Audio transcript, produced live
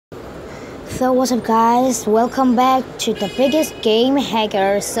So what's up guys, welcome back to the biggest game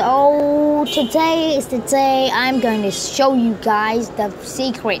hacker. So today is the day I'm going to show you guys the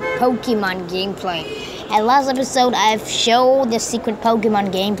secret Pokemon gameplay. And last episode I've showed the secret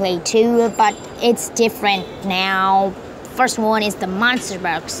Pokemon gameplay too, but it's different now. First one is the Monster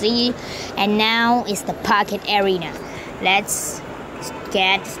Box, see? And now is the Pocket Arena. Let's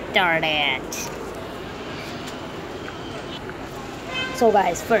get started. So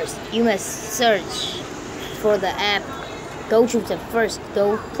guys, first you must search for the app. Go to the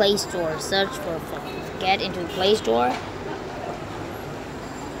Play Store. Search for get into Play Store,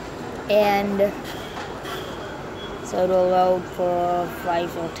 and so it'll load for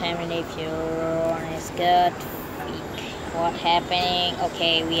 5 or 10 minutes. If you're on it's good. What happening?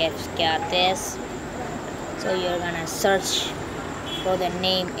 Okay, we have got this. So you're gonna search for the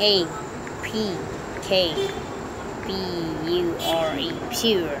name APK. Pure.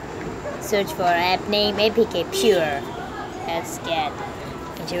 Pure. Search for app name APK Pure. Let's get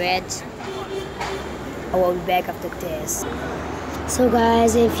into it. I will be back after this. So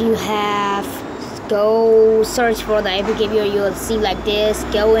guys, if you have go search for the APK Pure, you will see like this.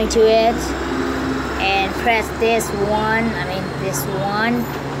 Go into it and press this one. This one.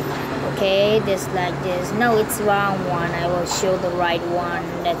 Okay, this like this. No, it's wrong one. I will show the right one.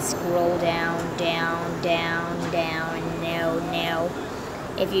 Let's scroll down. No.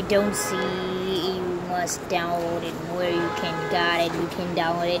 If you don't see, you must download it. Where you can get it, you can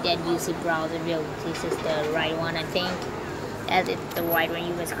download it and use the browser. This is the right one, I think. As it's the right one,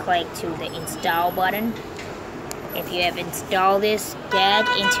 you must click to the install button. If you have installed this, get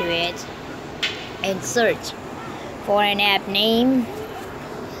into it and search for an app name.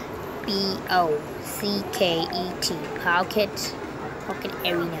 POCKET Pocket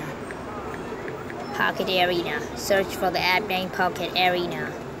Arena. Pocket Arena. Search for the app name Pocket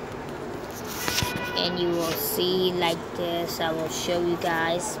Arena, and you will see like this. I will show you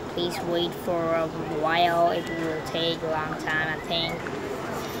guys. Please wait for a while. It will take a long time, I think.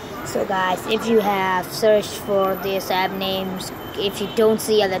 So guys, if you have searched for this app names, if you don't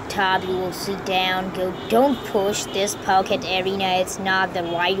see at the top, you will see down. Don't push this Pocket Arena. It's not the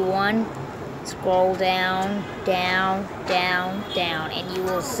right one. Scroll down, and you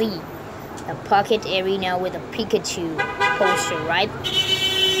will see the Pocket Arena with a Pikachu poster right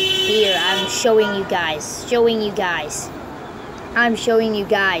here. I'm showing you guys.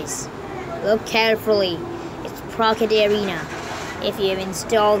 Look carefully. It's Pocket Arena. If you have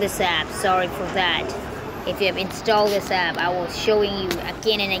installed this app, sorry for that. If you have installed this app, I will showing you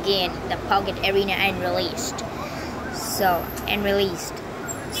again and again the Pocket Arena unreleased. So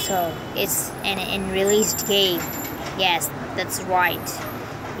it's an unreleased game. Yes, that's right.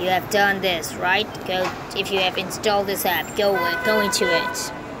 You have done this, right? If you have installed this app, go into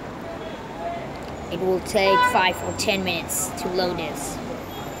it. It will take 5 or 10 minutes to load this.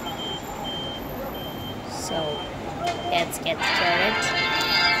 So let's get started.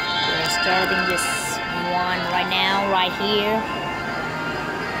 We're starting this one right now, right here.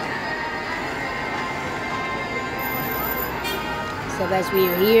 So guys, we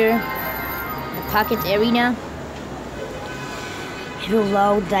are here, the Pocket Arena. It will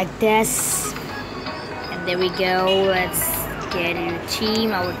load like this, and there we go. Let's get a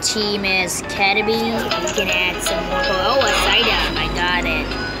team. Our team is Academy. We can add some more. Oh, a side up. I got it.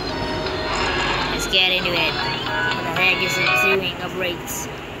 Let's get into it. What the heck is it doing? Upgrades.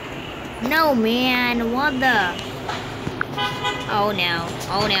 No, man. What the? Oh no,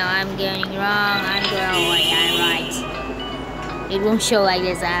 I'm getting wrong. I'm right. It won't show like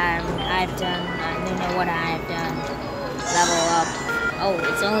this. I don't know what I have done. Level up. Oh,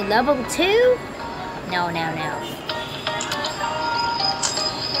 it's only level 2? No.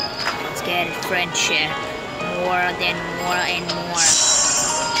 Let's get friendship. More and more.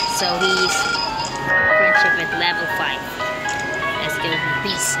 So he's friendship at level 5. Let's go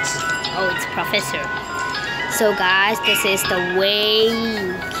beast. Oh, it's Professor. So guys, this is the way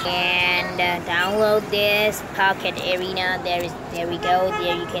you can download this Pocket Arena. There we go.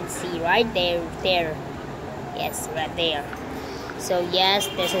 There you can see right there. Yes, right there. So yes,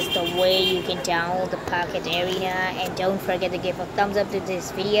 this is the way you can download the Pocket Arena. And don't forget to give a thumbs up to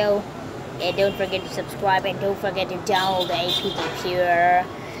this video. And don't forget to subscribe. And don't forget to download the APK Pure.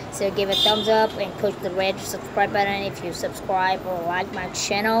 So give a thumbs up and push the red subscribe button if you subscribe or like my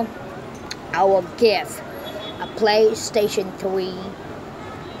channel. I will give a PlayStation 3.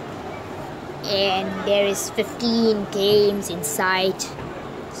 And there is 15 games inside.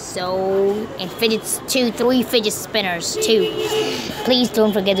 So, and fidgets too, 3 fidget spinners too. Please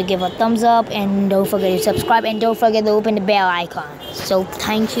don't forget to give a thumbs up, and don't forget to subscribe, and don't forget to open the bell icon. So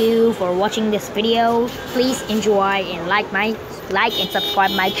thank you for watching this video. Please enjoy and like and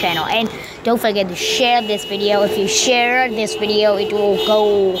subscribe my channel, and don't forget to share this video. If you share this video, it will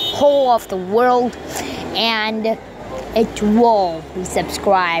go whole of the world, and it will be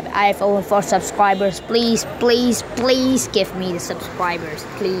subscribed. I have over 4 subscribers. Please give me the subscribers,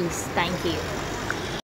 please. Thank you.